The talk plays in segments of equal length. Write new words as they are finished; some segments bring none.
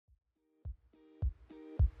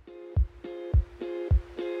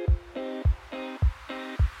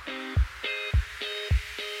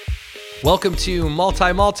Welcome to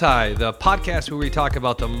Multi, the podcast where we talk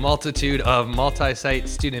about the multitude of multi-site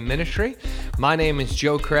student ministry. My name is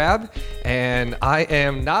Joe Crabb, and I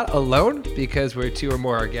am not alone because where two or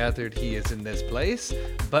more are gathered, he is in this place.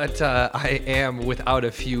 But I am without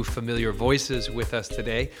a few familiar voices with us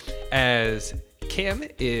today, as Kim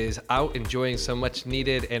is out enjoying some much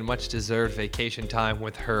needed and much deserved vacation time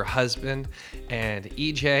with her husband, and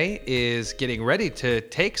EJ is getting ready to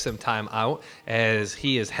take some time out as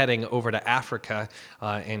he is heading over to Africa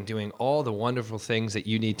and doing all the wonderful things that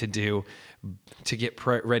you need to do to get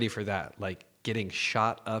ready for that, like getting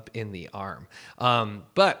shot up in the arm.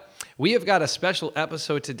 But we have got a special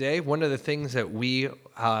episode today. One of the things that we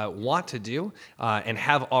want to do and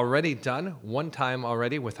have already done one time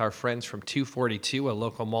already with our friends from 242, a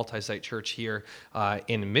local multi-site church here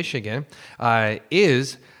in Michigan,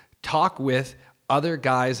 is talk with other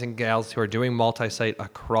guys and gals who are doing multi-site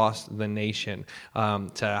across the nation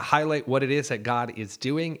to highlight what it is that God is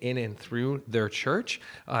doing in and through their church,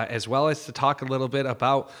 as well as to talk a little bit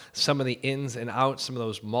about some of the ins and outs, some of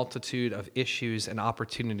those multitude of issues and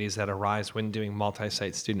opportunities that arise when doing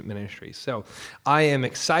multi-site student ministry. So I am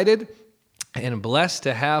excited and blessed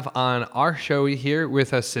to have on our show here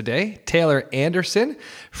with us today, Taylor Anderson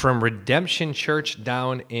from Redemption Church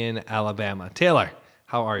down in Alabama. Taylor,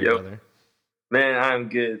 how are you, brother? Man, I'm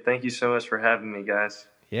good. Thank you so much for having me, guys.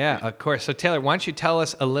 Yeah, of course. So Taylor, why don't you tell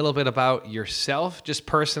us a little bit about yourself, just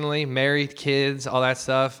personally, married, kids, all that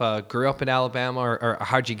stuff, grew up in Alabama, or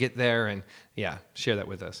how'd you get there? And yeah, share that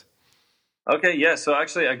with us. Okay, yeah. So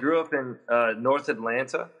actually, I grew up in North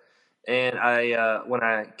Atlanta, and when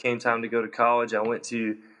I came time to go to college, I went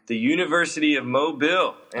to the University of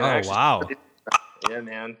Mobile. And wow. Yeah,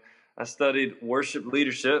 man. I studied worship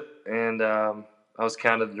leadership, and that was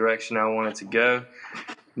kind of the direction I wanted to go.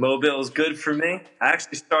 Mobile is good for me. I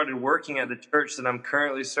actually started working at the church that I'm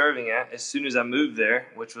currently serving at as soon as I moved there,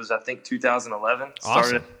 which was, I think, 2011.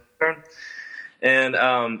 Awesome. And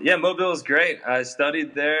Mobile is great. I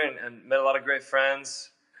studied there and met a lot of great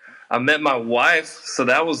friends. I met my wife, so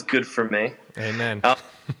that was good for me. Amen.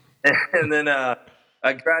 And then I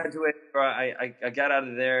graduated, I got out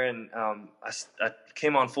of there, and I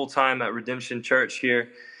came on full-time at Redemption Church here.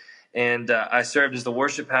 And I served as the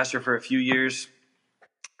worship pastor for a few years.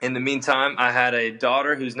 In the meantime, I had a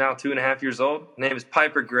daughter who's now 2.5 years old. Her name is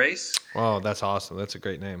Piper Grace. Oh, that's awesome. That's a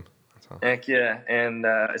great name. Awesome. Heck yeah. And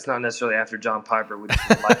it's not necessarily after John Piper. Which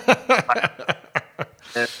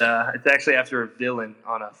it's actually after a villain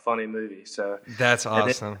on a funny movie. So that's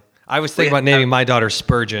awesome. I was thinking about naming my daughter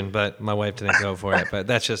Spurgeon, but my wife didn't go for it. But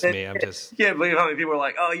that's just me. I can't believe how many people are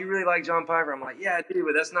like, "Oh, you really like John Piper?" I'm like, "Yeah, I do,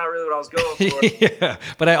 but that's not really what I was going for." Yeah,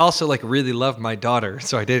 but I also really loved my daughter,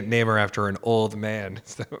 so I didn't name her after an old man.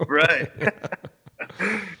 So. Right.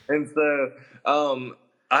 And so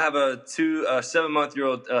I have a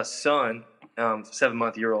 7-month-old son,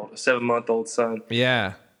 7-month-old son.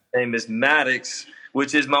 Yeah. His name is Maddox,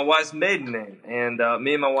 which is my wife's maiden name. And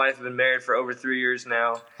me and my wife have been married for over 3 years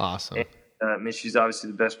now. Awesome. And, she's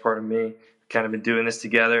obviously the best part of me. Kind of been doing this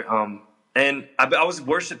together. And I was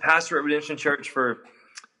worship pastor at Redemption Church for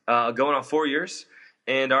going on 4 years.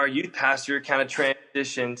 And our youth pastor kind of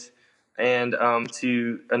transitioned and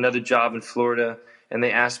to another job in Florida. And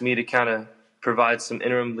they asked me to kind of provide some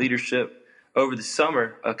interim leadership over the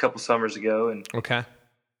summer, a couple summers ago. And okay.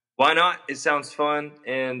 Why not? It sounds fun.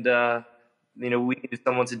 And, we needed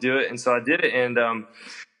someone to do it. And so I did it. And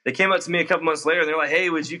they came up to me a couple months later and they're like, "Hey,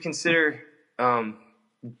 would you consider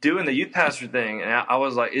doing the youth pastor thing?" And I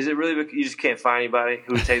was like, "Is it really? You just can't find anybody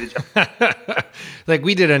who would take the job?"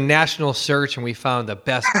 We did a national search and we found the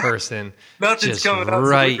best person just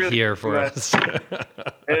right here for us.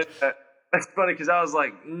 And, that's funny because I was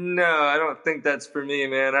like, "No, I don't think that's for me,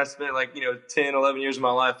 man." I spent 10, 11 years of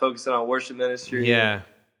my life focusing on worship ministry. Yeah.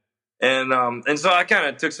 And so I kind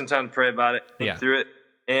of took some time to pray about it, think through it.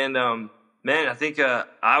 And, I think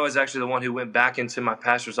I was actually the one who went back into my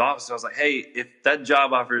pastor's office. And I was like, "Hey, if that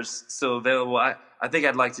job offer is still available, I think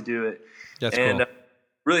I'd like to do it." That's cool.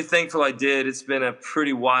 Really thankful I did. It's been a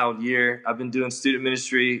pretty wild year. I've been doing student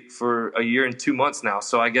ministry for a year and 2 months now.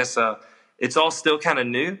 So I guess it's all still kind of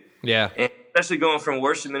new. Yeah. And especially going from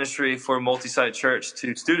worship ministry for a multi-site church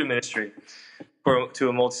to student ministry to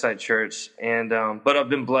a multi-site church. And but I've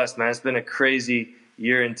been blessed, man. It's been a crazy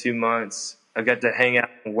year and 2 months. I got to hang out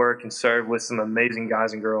and work and serve with some amazing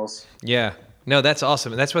guys and girls. Yeah. No, that's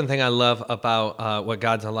awesome. And that's one thing I love about what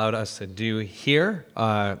God's allowed us to do here,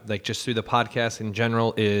 like just through the podcast in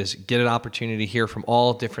general, is get an opportunity to hear from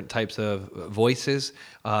all different types of voices,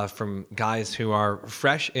 from guys who are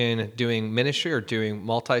fresh in doing ministry or doing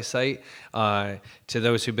multi-site, to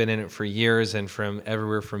those who've been in it for years, and from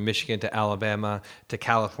everywhere from Michigan to Alabama to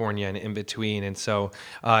California and in between. And so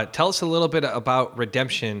tell us a little bit about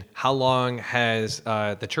Redemption. How long has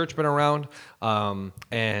the church been around?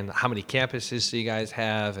 And how many campuses do you guys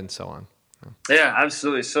have, and so on? Yeah,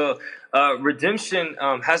 absolutely. So Redemption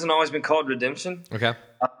hasn't always been called Redemption. Okay.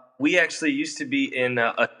 We actually used to be in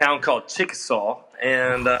a town called Chickasaw,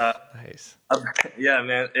 and Nice. yeah,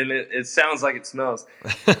 man, and it sounds like it smells.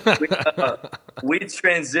 We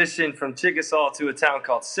transitioned from Chickasaw to a town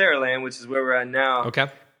called Saraland, which is where we're at now. Okay.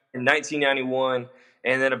 In 1991,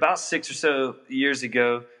 and then about 6 or so years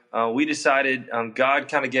ago, we decided God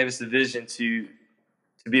kind of gave us the vision to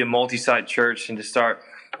be a multi-site church and to start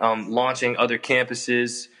launching other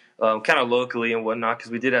campuses, kind of locally and whatnot,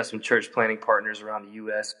 because we did have some church planting partners around the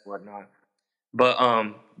U.S. and whatnot.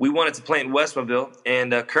 But we wanted to plant in West Mobile,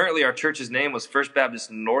 and currently our church's name was First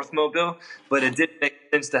Baptist North Mobile, but it didn't make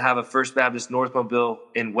sense to have a First Baptist North Mobile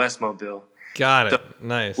in West Mobile. Got it. So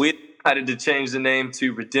Nice. we decided to change the name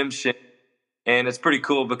to Redemption, and it's pretty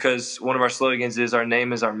cool because one of our slogans is "Our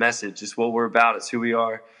name is our message." It's what we're about. It's who we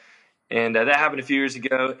are. And that happened a few years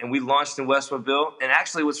ago, and we launched in West Mobile. And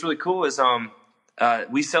actually, what's really cool is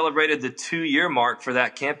we celebrated the 2-year mark for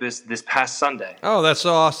that campus this past Sunday. Oh, that's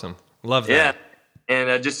so awesome. Love that. Yeah,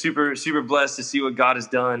 and just super, super blessed to see what God has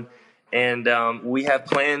done. And we have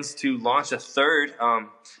plans to launch a third.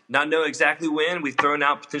 Not know exactly when. We've thrown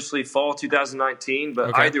out potentially fall 2019, but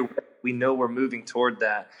Okay. either way, we know we're moving toward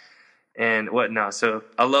that and whatnot. So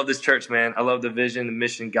I love this church, man. I love the vision, the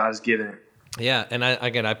mission God has given it. Yeah, and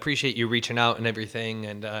I appreciate you reaching out and everything,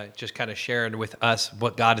 and just kind of sharing with us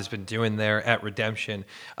what God has been doing there at Redemption.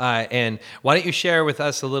 And why don't you share with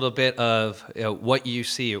us a little bit of what you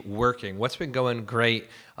see working? What's been going great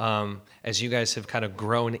as you guys have kind of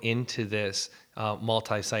grown into this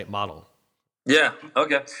multi-site model? Yeah.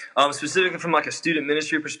 Okay. Specifically from like a student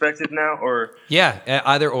ministry perspective now, or Yeah,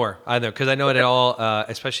 either, because I know it all,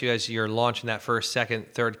 especially as you're launching that first,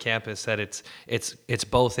 second, third campus, that it's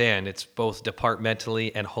both and it's both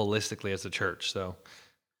departmentally and holistically as a church. So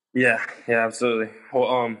yeah, absolutely.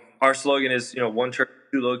 Well, our slogan is one church,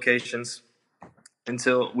 2 locations.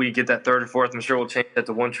 Until we get that third or fourth, I'm sure we'll change that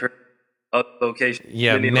to one church, other location.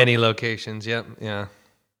 yeah, many locations. Yep. Yeah.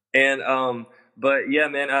 And but yeah,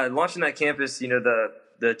 man, launching that campus,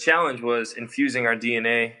 the challenge was infusing our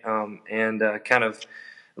DNA and kind of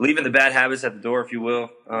leaving the bad habits at the door, if you will.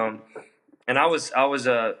 And I was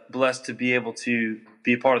blessed to be able to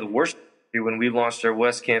be a part of the worship when we launched our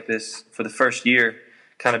West Campus for the first year,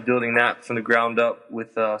 kind of building that from the ground up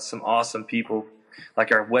with some awesome people,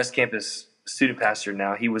 like our West Campus student pastor.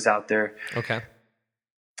 Now he was out there. Okay.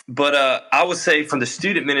 But I would say from the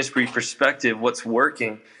student ministry perspective, what's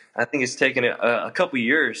working, I think it's taken a couple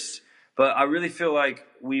years, but I really feel like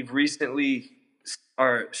we've recently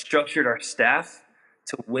structured our staff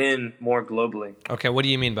to win more globally. Okay. What do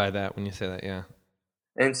you mean by that when you say that? Yeah.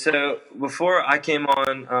 And so before I came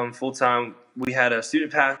on full-time, we had a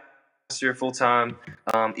student pastor full-time.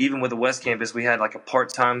 Even with the West Campus, we had like a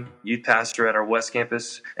part-time youth pastor at our West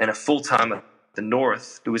Campus and a full-time at the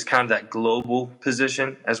North, who was kind of that global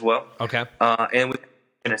position as well. Okay. And we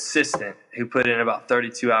an assistant who put in about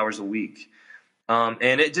 32 hours a week.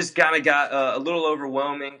 And it just kind of got a little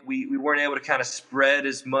overwhelming. We weren't able to kind of spread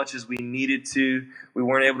as much as we needed to. We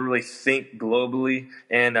weren't able to really think globally.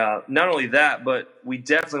 And not only that, but we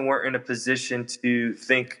definitely weren't in a position to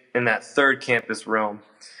think in that third campus realm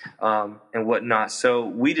and whatnot. So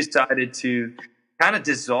we decided to kind of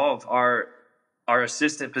dissolve our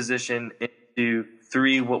assistant position into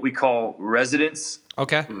 3 what we call residents.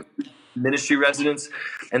 Okay. Ministry residents.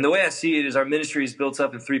 And the way I see it is our ministry is built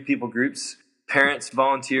up in 3 people groups: parents,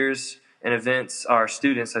 volunteers, and events, our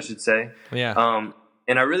students, I should say. Yeah.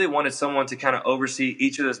 And I really wanted someone to kind of oversee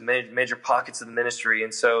each of those major pockets of the ministry.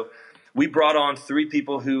 And so we brought on 3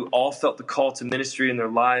 people who all felt the call to ministry in their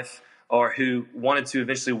life, or who wanted to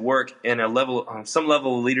eventually work in some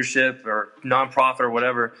level of leadership or nonprofit or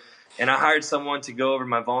whatever. And I hired someone to go over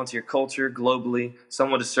my volunteer culture globally,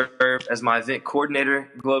 someone to serve as my event coordinator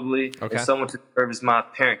globally, Okay. and someone to serve as my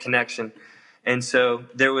parent connection. And so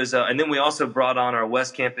there was, and then we also brought on our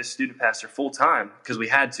West Campus student pastor full time because we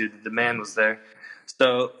had to. The demand was there.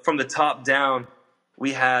 So from the top down,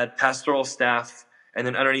 we had pastoral staff, and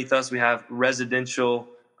then underneath us we have residential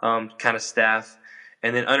kind of staff,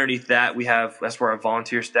 and then underneath that that's where our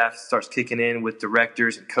volunteer staff starts kicking in with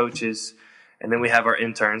directors and coaches. And then we have our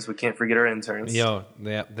interns. We can't forget our interns.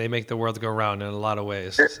 They make the world go round in a lot of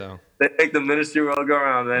ways. So They make the ministry world go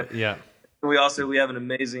around, man. yeah. We have an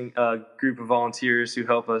amazing group of volunteers who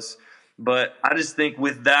help us. But I just think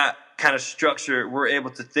with that kind of structure, we're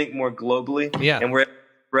able to think more globally, and we're able to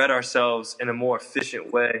spread ourselves in a more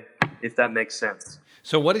efficient way, if that makes sense.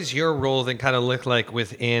 So what does your role then kind of look like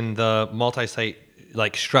within the multi-site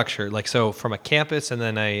like structure? Like, so from a campus and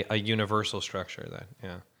then a universal structure then,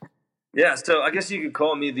 yeah. Yeah, so I guess you could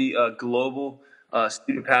call me the global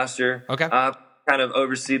student pastor. Okay. I kind of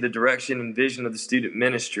oversee the direction and vision of the student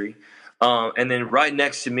ministry. And then right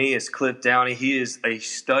next to me is Cliff Downey. He is a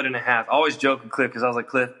stud and a half. I always joke with Cliff because I was like,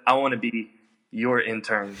 Cliff, I want to be your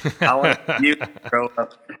intern. I want you to grow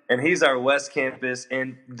up. And he's our West Campus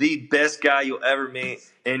and the best guy you'll ever meet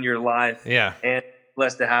in your life. Yeah. And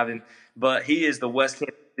blessed to have him. But he is the West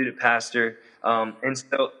Campus student pastor. And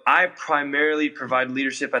so I primarily provide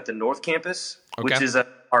leadership at the North Campus, which is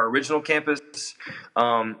our original campus.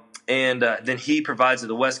 And then he provides at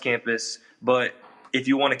the West Campus. But if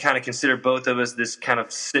you want to kind of consider both of us this kind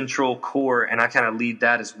of central core, and I kind of lead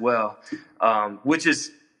that as well, which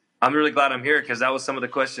is, I'm really glad I'm here because that was some of the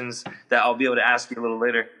questions that I'll be able to ask you a little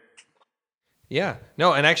later. Yeah,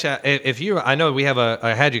 no, and actually, I know we have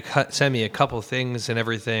I had you send me a couple things and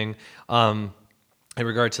everything, in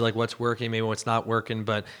regard to like what's working, maybe what's not working,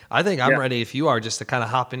 but I think I'm ready if you are just to kind of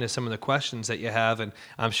hop into some of the questions that you have, and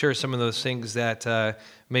I'm sure some of those things that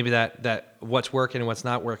maybe that what's working and what's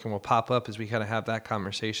not working will pop up as we kind of have that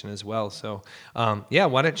conversation as well. So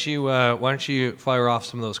why don't you fire off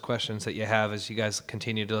some of those questions that you have as you guys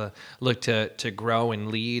continue to look to grow and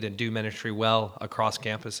lead and do ministry well across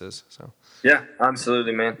campuses. So. Yeah,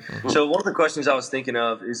 absolutely, man. Mm-hmm. So one of the questions I was thinking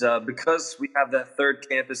of is because we have that third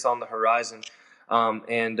campus on the horizon,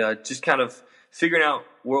 and just kind of figuring out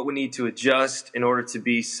what we need to adjust in order to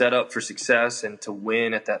be set up for success and to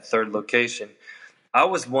win at that third location. I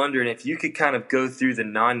was wondering if you could kind of go through the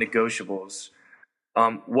non-negotiables.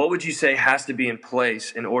 What would you say has to be in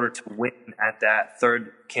place in order to win at that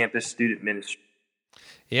third campus student ministry?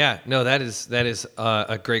 Yeah, no, that is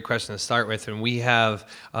a great question to start with, and we have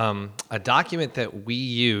a document that we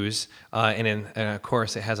use, and of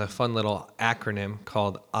course it has a fun little acronym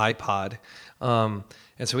called iPod, and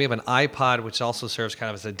so we have an iPod which also serves kind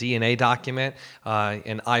of as a DNA document,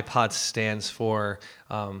 and iPod stands for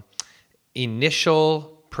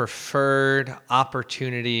initial, preferred,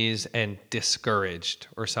 opportunities, and discouraged,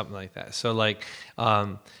 or something like that. So like.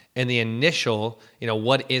 And the initial,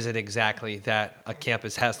 what is it exactly that a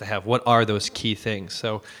campus has to have? What are those key things?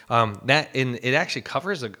 So it actually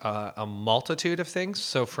covers a multitude of things.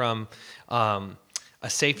 So from a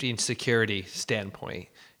safety and security standpoint,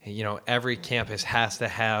 every campus has to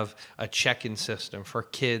have a check-in system for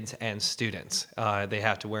kids and students. They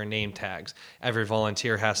have to wear name tags. Every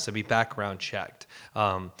volunteer has to be background checked.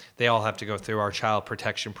 They all have to go through our child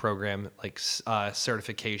protection program, like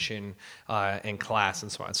certification and class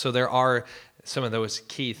and so on. So there are some of those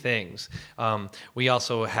key things. We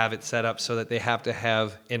also have it set up so that they have to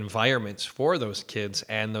have environments for those kids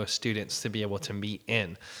and those students to be able to meet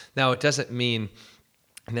in. Now, it doesn't mean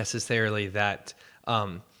necessarily that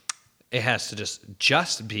it has to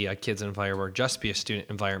just be a kids environment or just be a student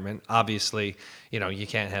environment. Obviously, you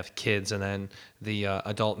can't have kids and then the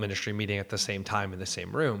adult ministry meeting at the same time in the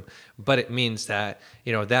same room. But it means that,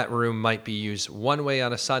 that room might be used one way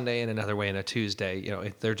on a Sunday and another way on a Tuesday.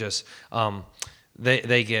 If they're just,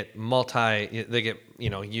 they get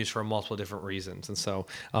used for multiple different reasons. And so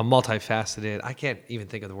multifaceted, I can't even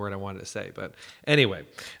think of the word I wanted to say, but anyway,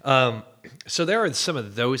 so there are some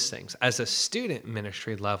of those things. As a student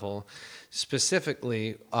ministry level,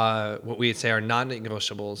 specifically, what we would say are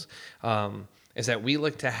non-negotiables, is that we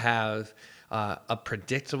look to have a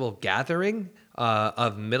predictable gathering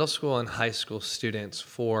of middle school and high school students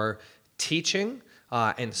for teaching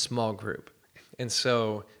and small group. And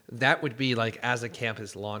so that would be like as a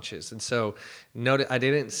campus launches. And so note, I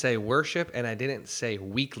didn't say worship and I didn't say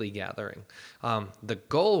weekly gathering. The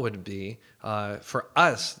goal would be for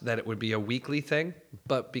us that it would be a weekly thing,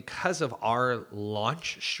 but because of our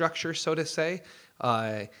launch structure, so to say,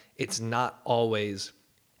 it's not always,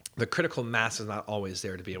 the critical mass is not always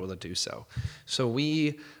there to be able to do so. So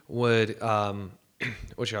we would,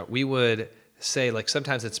 we would say like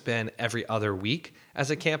sometimes it's been every other week as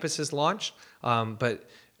a campus is launched, but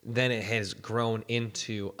then it has grown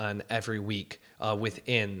into an every week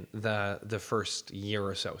within the first year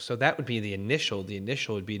or so. So that would be the initial. The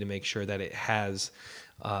initial would be to make sure that it has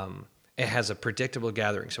a predictable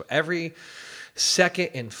gathering. So every second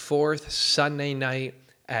and fourth Sunday night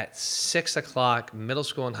at 6 o'clock, middle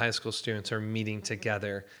school and high school students are meeting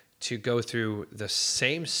together to go through the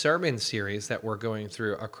same sermon series that we're going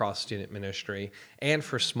through across student ministry and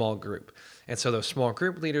for small group. And so those small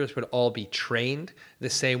group leaders would all be trained the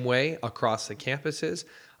same way across the campuses.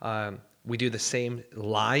 We do the same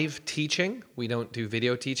live teaching. We don't do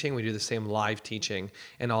video teaching. We do the same live teaching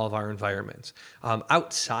in all of our environments.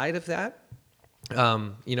 Outside of that,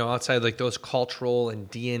 outside like those cultural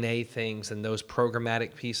and DNA things and those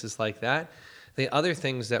programmatic pieces like that, the other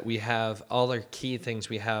things that we have, all our key things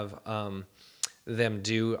we have them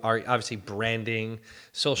do are obviously branding.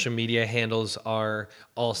 Social media handles are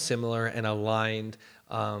all similar and aligned.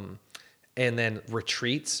 And then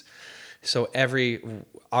retreats. So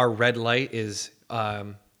our red light is a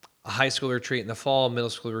high school retreat in the fall, middle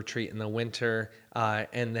school retreat in the winter,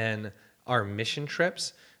 and then our mission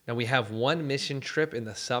trips. Now we have one mission trip in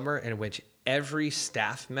the summer in which every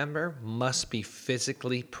staff member must be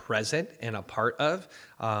physically present and a part of.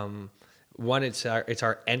 One, it's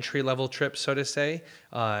our entry level trip, so to say,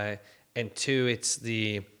 and two, it's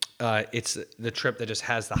the trip that just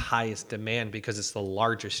has the highest demand because it's the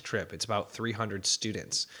largest trip. It's about 300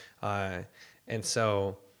 students, and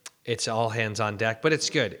so it's all hands on deck. But it's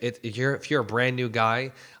good. If you're a brand new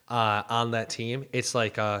guy on that team, it's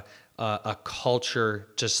like a culture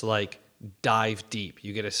just like dive deep.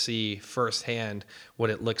 You get to see firsthand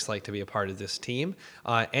what it looks like to be a part of this team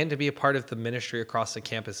and to be a part of the ministry across the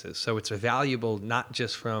campuses. So it's valuable not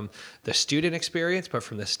just from the student experience, but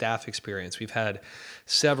from the staff experience. We've had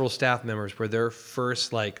several staff members where their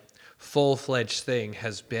first like full-fledged thing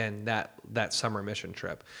has been that summer mission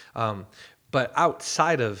trip. But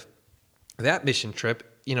outside of that mission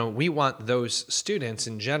trip, we want those students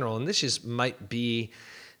in general, and this just might be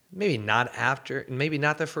maybe not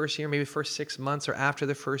the first year, maybe first 6 months or after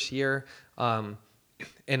the first year,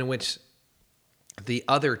 in which the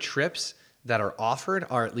other trips that are offered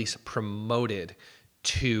are at least promoted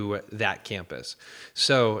to that campus.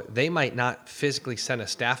 So they might not physically send a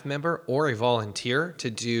staff member or a volunteer to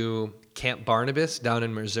do Camp Barnabas down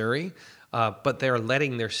in Missouri, but they're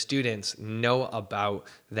letting their students know about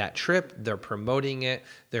that trip. They're promoting it.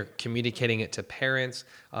 They're communicating it to parents,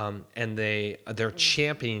 and they're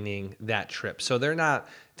championing that trip. So they're not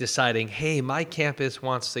deciding, hey, my campus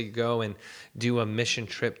wants to go and do a mission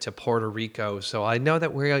trip to Puerto Rico. So I know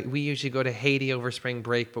that we usually go to Haiti over spring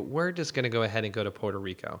break, but we're just going to go ahead and go to Puerto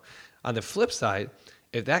Rico. On the flip side,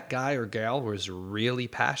 if that guy or gal was really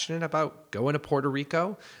passionate about going to Puerto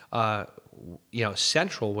Rico,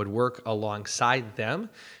 Central would work alongside them,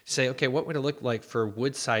 say, okay, what would it look like for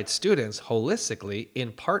Woodside students holistically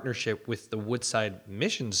in partnership with the Woodside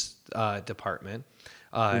Missions Department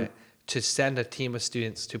to send a team of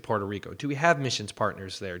students to Puerto Rico? Do we have missions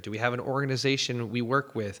partners there? Do we have an organization we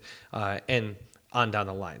work with? And on down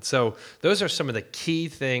the line. So those are some of the key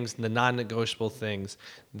things, the non-negotiable things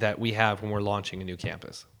that we have when we're launching a new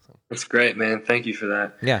campus. That's great, man. Thank you for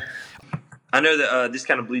that. Yeah. I know that this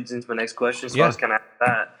kind of bleeds into my next question, so Yeah. I was kind of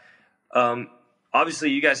at that.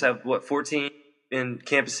 Obviously, you guys have, 14 in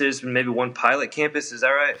campuses, maybe one pilot campus. Is that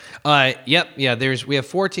right? Yep. Yeah. We have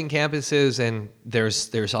 14 campuses, and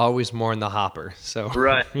there's always more in the hopper. So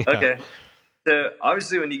Right. Yeah. Okay. So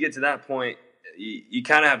obviously, when you get to that point, you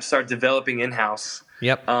kind of have to start developing in-house.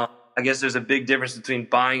 Yep. I guess there's a big difference between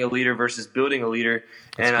buying a leader versus building a leader.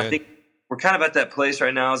 That's and good. I think we're kind of at that place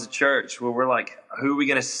right now as a church where we're like, who are we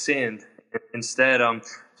going to send instead?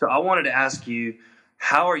 So I wanted to ask you,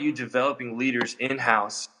 how are you developing leaders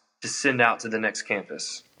in-house to send out to the next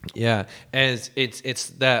campus? Yeah, and it's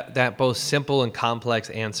that both simple and complex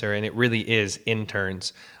answer, and it really is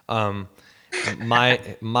interns.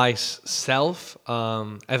 Myself,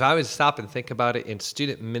 if I would stop and think about it, in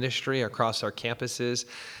student ministry across our campuses,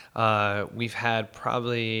 we've had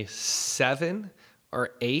probably 7 or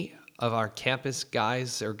 8 of our campus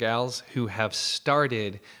guys or gals who have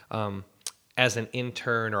started as an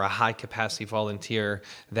intern or a high capacity volunteer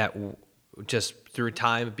that just through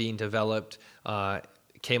time being developed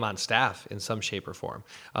came on staff in some shape or form.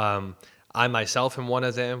 I myself am one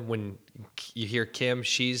of them. When you hear Kim,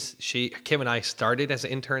 Kim and I started as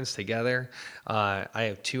interns together. I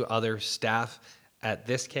have 2 other staff at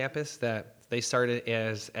this campus that they started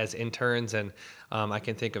as interns, and I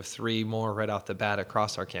can think of 3 more right off the bat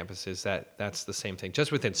across our campuses that's the same thing,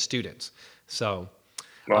 just within students. So,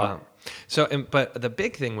 Wow. But the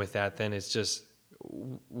big thing with that then is just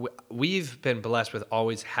we've been blessed with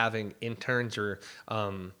always having interns or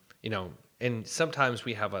and sometimes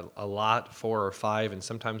we have a lot, 4 or 5, and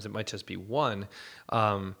sometimes it might just be 1.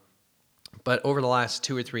 But over the last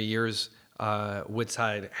 2 or 3 years,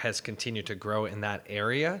 Woodside has continued to grow in that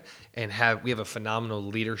area, and we have a phenomenal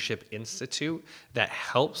leadership institute that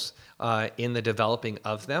helps in the developing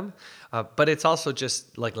of them. But it's also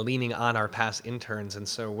just like leaning on our past interns. And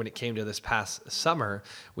so when it came to this past summer,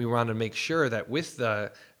 we wanted to make sure that with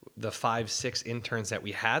the 5-6 interns that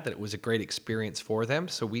we had, that it was a great experience for them.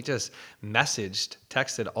 So we just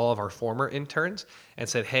texted all of our former interns and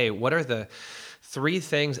said, hey, what are the 3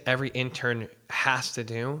 things every intern has to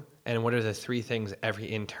do? And what are the 3 things every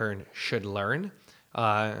intern should learn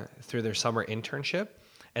through their summer internship?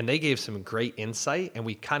 And they gave some great insight, and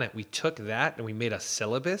we took that and we made a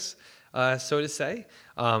syllabus, so to say.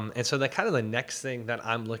 And so that kind of the next thing that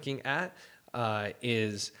I'm looking at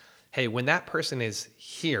is, hey, when that person is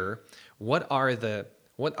here, what are the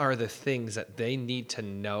things that they need to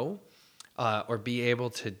know or be able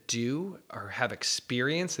to do or have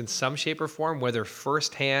experience in some shape or form, whether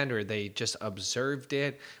firsthand or they just observed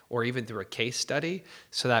it or even through a case study,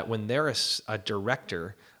 so that when they're a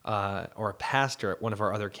director or a pastor at one of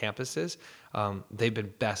our other campuses, they've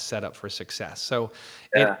been best set up for success. So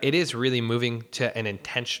it is really moving to an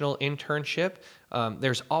intentional internship.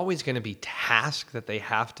 There's always going to be tasks that they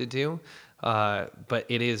have to do, but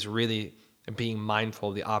it is really being mindful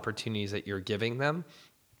of the opportunities that you're giving them,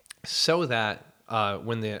 so that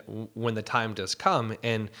when the time does come,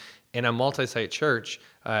 and in a multi-site church,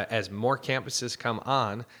 as more campuses come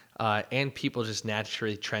on, and people just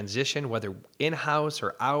naturally transition, whether in-house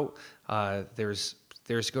or out,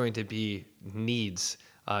 there's going to be needs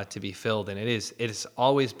to be filled, and it is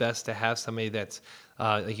always best to have somebody that's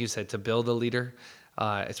like you said, to build a leader,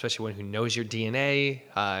 especially one who knows your DNA,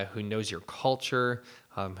 who knows your culture,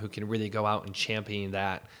 who can really go out and champion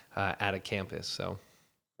that at a campus. So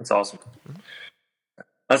that's awesome.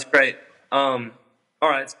 That's great. All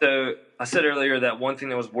right. So I said earlier that one thing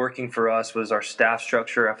that was working for us was our staff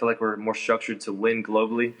structure. I feel like we're more structured to win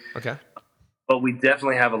globally. Okay. But we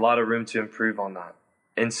definitely have a lot of room to improve on that.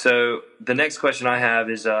 And so the next question I have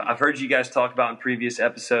is, I've heard you guys talk about in previous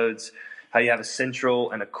episodes how you have a central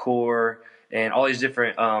and a core and all these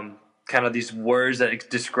different kind of these words that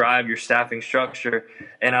describe your staffing structure.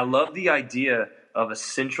 And I love the idea of a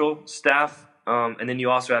central staff, and then you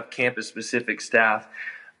also have campus-specific staff.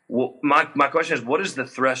 Well, my question is, what is the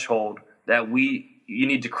threshold that you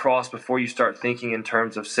need to cross before you start thinking in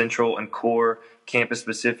terms of central and core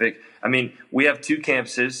campus-specific? I mean, we have 2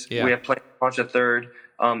 campuses. Yeah. We have plans to launch a 3rd.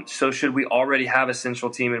 So should we already have a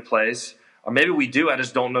central team in place? Or maybe we do, I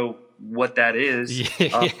just don't know what that is.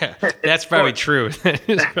 Yeah, that's probably true. That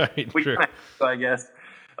is probably true. I guess.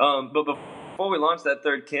 But before we launch that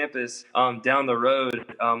 3rd campus down the road,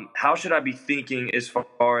 how should I be thinking as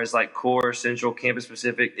far as like core, central, campus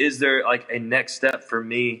specific? Is there like a next step for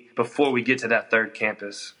me before we get to that 3rd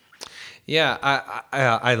campus? Yeah,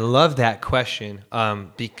 I love that question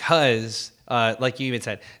because like you even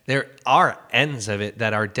said, there are ends of it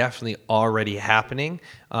that are definitely already happening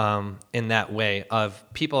in that way of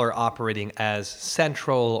people are operating as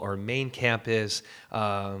central or main campus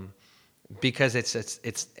because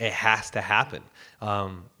it has to happen.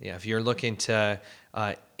 If you're looking to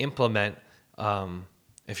implement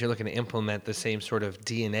the same sort of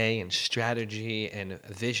DNA and strategy and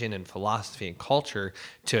vision and philosophy and culture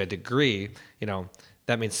to a degree,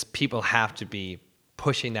 that means people have to be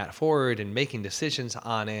pushing that forward and making decisions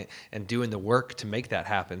on it and doing the work to make that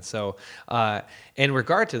happen. So in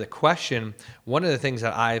regard to the question, one of the things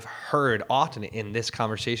that I've heard often in this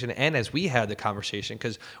conversation, and as we had the conversation,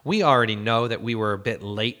 because we already know that we were a bit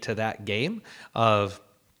late to that game of,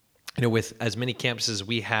 with as many campuses as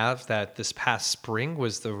we have, that this past spring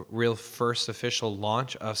was the real first official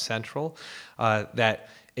launch of Central, that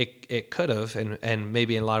it could have and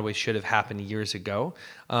maybe in a lot of ways should have happened years ago.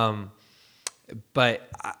 But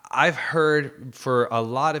I've heard for a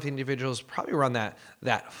lot of individuals, probably around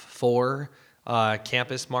that 4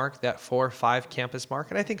 campus mark, that 4 or 5 campus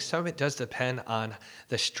mark. And I think some of it does depend on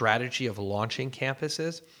the strategy of launching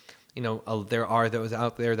campuses. There are those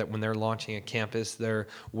out there that when they're launching a campus, they're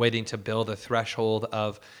waiting to build a threshold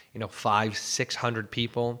of, 500-600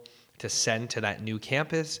 people to send to that new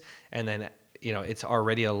campus. And then, it's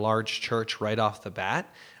already a large church right off the bat.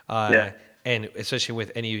 And especially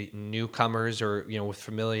with any newcomers or, with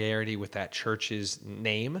familiarity with that church's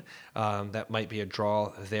name, that might be a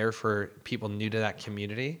draw there for people new to that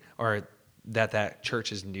community, or that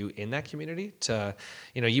church is new in that community. To,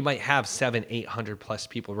 you might have 700-800 plus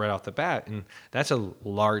people right off the bat, and that's a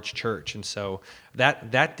large church. And so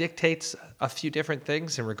that dictates a few different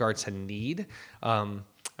things in regards to need.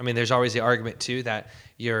 There's always the argument too that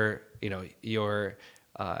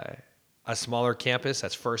a smaller campus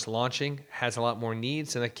that's first launching has a lot more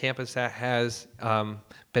needs than a campus that has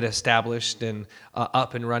been established and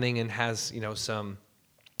up and running and has, some,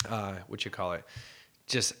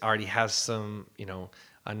 just already has some,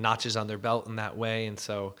 notches on their belt in that way. And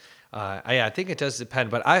so I think it does depend.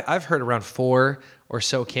 But I've heard around 4 or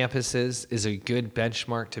so campuses is a good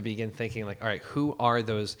benchmark to begin thinking like, all right, who are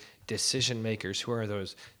those decision makers? Who are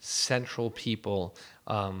those central people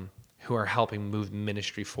who are helping move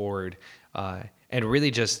ministry forward and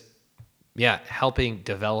really just, helping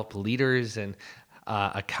develop leaders and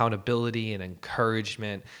accountability and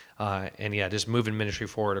encouragement and just moving ministry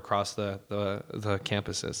forward across the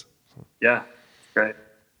campuses. Yeah, great.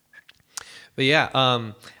 But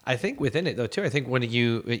I think within it though too, I think what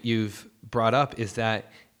you've brought up is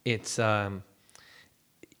that it's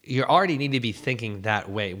you already need to be thinking that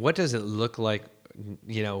way. What does it look like,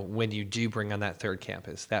 when you do bring on that third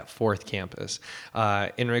campus, that fourth campus?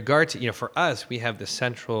 In regard to, for us, we have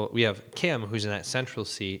Kim, who's in that central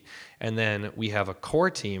seat, and then we have a core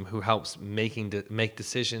team who helps make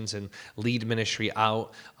decisions and lead ministry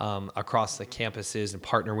out across the campuses and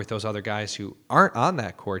partner with those other guys who aren't on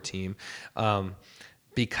that core team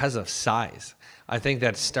because of size. I think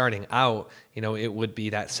that starting out, it would be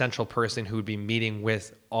that central person who would be meeting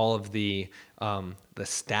with all of the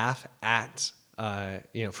staff at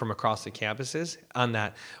from across the campuses on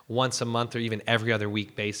that once a month or even every other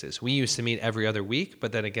week basis. We used to meet every other week,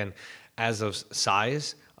 but then again, as of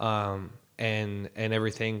size and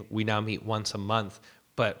everything, we now meet once a month.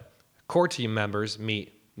 But core team members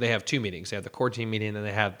they have 2 meetings. They have the core team meeting, and then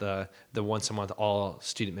they have the once a month all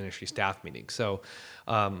student ministry staff meeting. So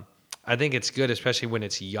I think it's good, especially when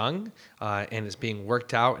it's young and it's being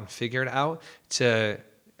worked out and figured out, to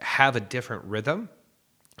have a different rhythm.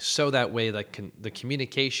 So that way, the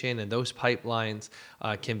communication and those pipelines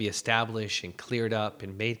can be established and cleared up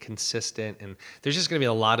and made consistent. And there's just going to be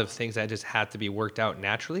a lot of things that just have to be worked out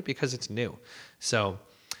naturally because it's new. So,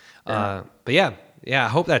 I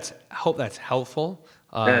hope that's helpful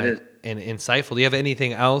and insightful. Do you have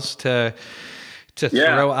anything else to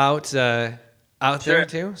throw out there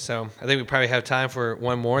too? So I think we probably have time for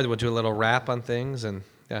one more. Then we'll do a little wrap on things and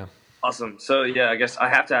yeah. Awesome. So I guess I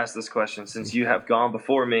have to ask this question since you have gone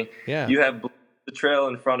before me. Yeah. You have the trail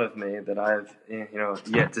in front of me that I have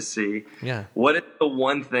yet to see. Yeah. What is the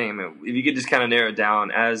one thing, if you could just kind of narrow it down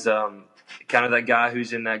as kind of that guy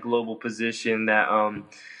who's in that global position, that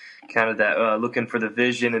kind of that looking for the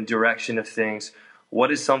vision and direction of things, what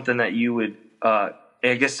is something that you would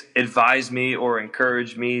advise me or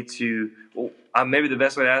encourage me to, maybe the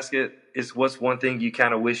best way to ask it is, what's one thing you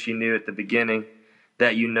kind of wish you knew at the beginning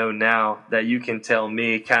that you know now that you can tell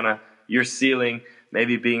me, kind of your ceiling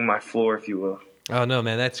maybe being my floor, if you will? Oh no,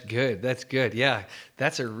 man, that's good. That's good. Yeah,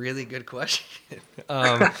 that's a really good question.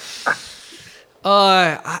 I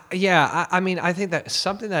think that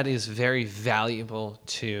something that is very valuable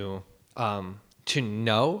to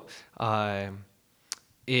know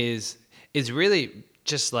is really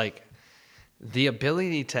just like the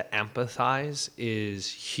ability to empathize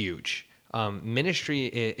is huge.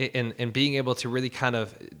 Ministry and being able to really kind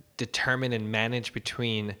of determine and manage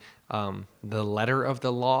between the letter of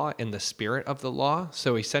the law and the spirit of the law.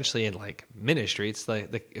 So essentially in like ministry, it's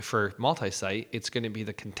like for multi-site, it's going to be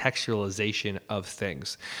the contextualization of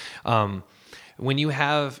things. When you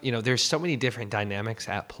have, there's so many different dynamics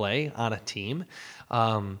at play on a team.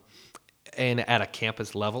 And at a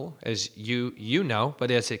campus level, as you know,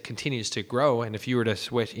 but as it continues to grow, and if you were to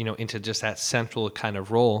switch, into just that central kind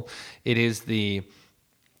of role, it is these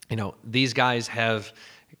guys have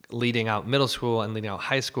leading out middle school and leading out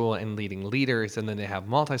high school and leading leaders, and then they have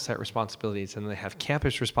multi-site responsibilities, and then they have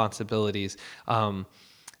campus responsibilities. And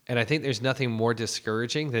I think there's nothing more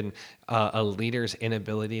discouraging than a leader's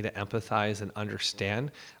inability to empathize and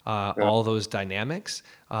understand all those dynamics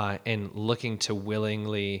and looking to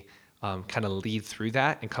willingly kind of lead through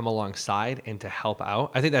that and come alongside and to help out.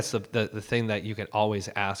 I think that's the thing that you can always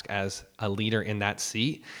ask as a leader in that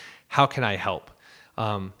seat. How can I help?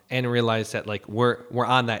 And realize that we're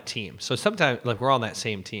on that team. So sometimes we're on that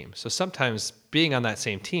same team. So sometimes being on that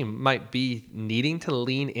same team might be needing to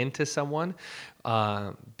lean into someone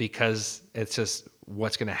because it's just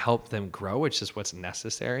what's going to help them grow. It's just what's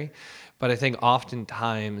necessary. But I think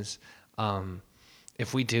oftentimes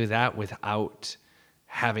if we do that without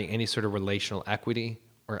having any sort of relational equity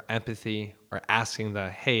or empathy or asking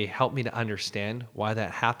hey, help me to understand why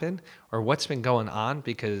that happened or what's been going on,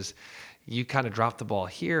 because you kind of dropped the ball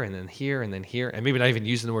here and then here and then here, and maybe not even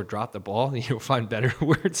using the word drop the ball, you'll find better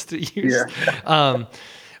words to use. Yeah.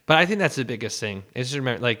 But I think that's the biggest thing is just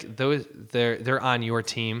remember, those they're on your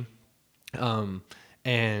team. And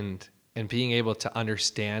and being able to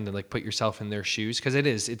understand and like put yourself in their shoes, because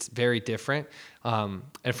it's very different. And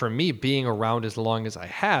for me, being around as long as I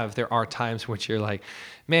have, there are times which you're like,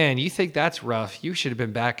 man, you think that's rough, you should have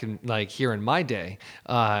been back in like here in my day.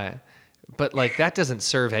 But like that doesn't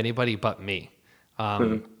serve anybody but me.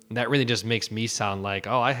 That really just makes me sound like,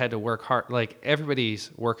 oh, I had to work hard. Like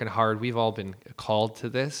everybody's working hard. We've all been called to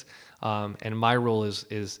this. And my role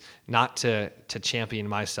is not to champion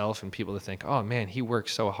myself and people to think, oh man, he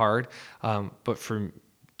works so hard. But for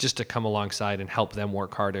just to come alongside and help them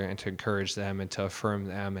work harder, and to encourage them and to affirm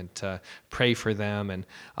them and to pray for them and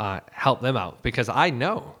help them out, because I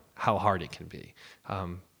know how hard it can be,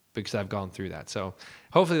 because I've gone through that. So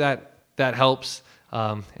hopefully that helps.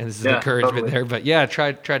 And this is encouragement totally. There, but yeah,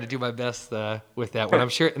 try to do my best with that one. I'm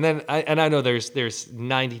sure, and then I know there's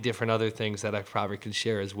 90 different other things that I probably could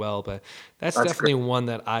share as well, but that's definitely great. One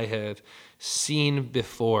that I have seen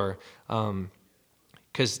before,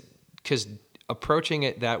 because approaching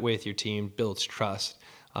it that way with your team builds trust,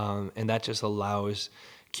 and that just allows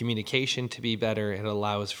communication to be better. It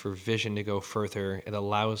allows for vision to go further. It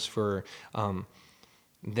allows for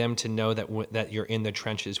them to know that you're in the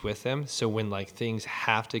trenches with them. So when like things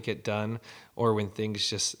have to get done, or when things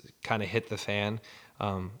just kind of hit the fan,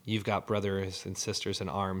 you've got brothers and sisters in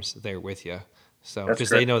arms there with you. So because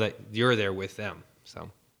they know that you're there with them.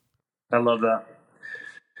 So I love that,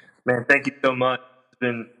 man. Thank you so much. It's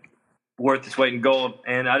been worth its weight in gold.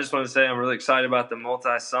 And I just want to say I'm really excited about the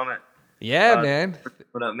Multi-Summit. Yeah, man.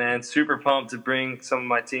 What up, man? Super pumped to bring some of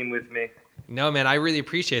my team with me. No, man, I really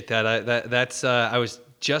appreciate that. I was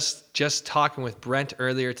just talking with Brent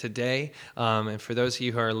earlier today, and for those of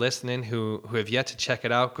you who are listening who have yet to check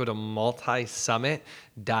it out, go to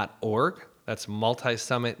multisummit.org. That's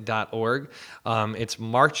multisummit.org. It's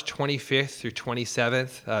March 25th through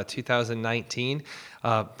 27th, 2019.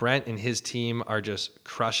 Brent and his team are just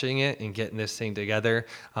crushing it and getting this thing together.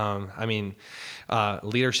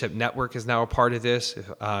 Leadership Network is now a part of this.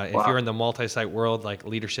 If you're in the multi-site world, like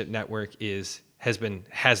Leadership Network has been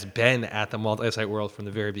at the multi-site world from the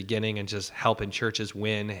very beginning, and just helping churches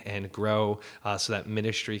win and grow, so that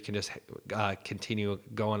ministry can just continue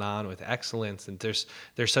going on with excellence. And there's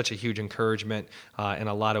such a huge encouragement in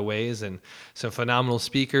a lot of ways, and some phenomenal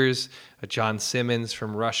speakers. John Simmons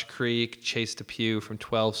from Rush Creek, Chase DePew from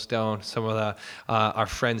 12 Stone, some of our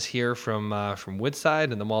friends here from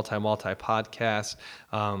Woodside and the Multi podcast,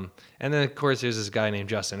 and then of course there's this guy named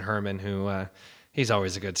Justin Herman who. He's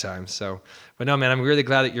always a good time. So, but no, man, I'm really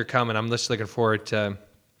glad that you're coming. I'm just looking forward to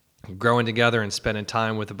growing together and spending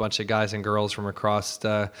time with a bunch of guys and girls from across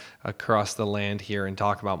the land here and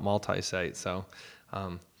talk about multi-site. So,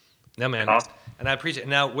 no, man. Awesome. And I appreciate it.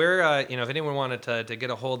 Now, where, if anyone wanted to get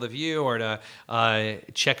a hold of you or to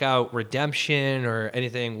check out Redemption or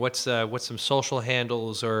anything, what's some social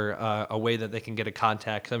handles or a way that they can get a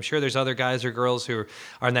contact? Because I'm sure there's other guys or girls who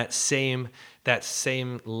are in that same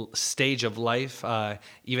stage of life,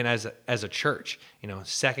 even as a church.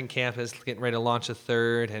 Second campus, getting ready to launch a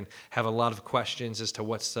third, and have a lot of questions as to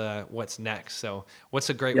what's next. So, what's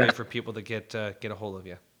a great way for people to get a hold of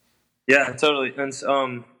you? Yeah, totally.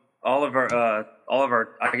 And all of our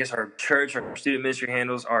I guess our church, our student ministry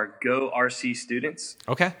handles are Go RC Students.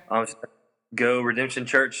 Okay. Go Redemption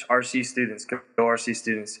Church RC Students. Go RC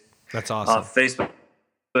Students. That's awesome. Facebook,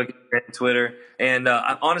 and Twitter, and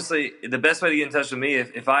honestly, the best way to get in touch with me,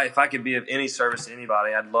 if I could be of any service to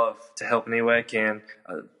anybody, I'd love to help in any way I can.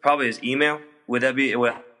 Probably his email. Would that be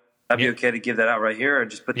okay to give that out right here, or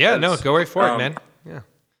just put? Yeah, no, go right for it, man. Yeah.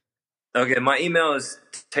 Okay, my email is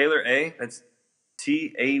Taylor A. That's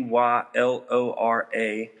TAYLORA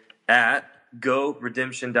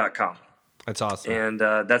 @GoRedemption.com. That's awesome. And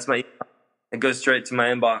that's my email. It goes straight to my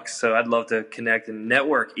inbox. So I'd love to connect and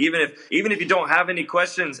network. Even if you don't have any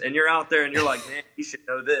questions and you're out there and you're like, man, you should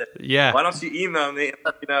know this. Yeah. Why don't you email me and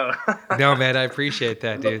let me know? No, man, I appreciate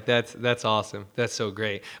that, dude. That's awesome. That's so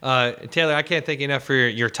great. Taylor, I can't thank you enough for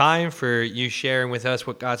your time, for you sharing with us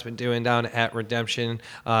what God's been doing down at Redemption,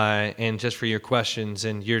 and just for your questions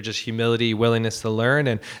and your just humility, willingness to learn.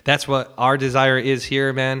 And that's what our desire is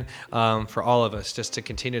here, man, for all of us, just to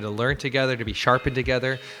continue to learn together, to be sharpened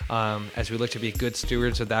together, as we look to be good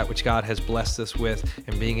stewards of that which God has blessed us with,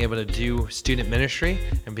 and being able to do student ministry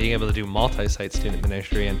and being able to do multi-site student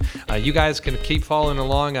ministry. And you guys can keep following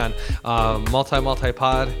along on multi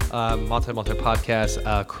podcast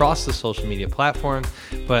across the social media platform.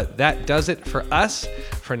 But that does it for us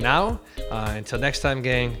for now. Until next time,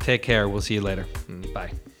 gang, take care. We'll see you later.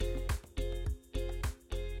 Bye.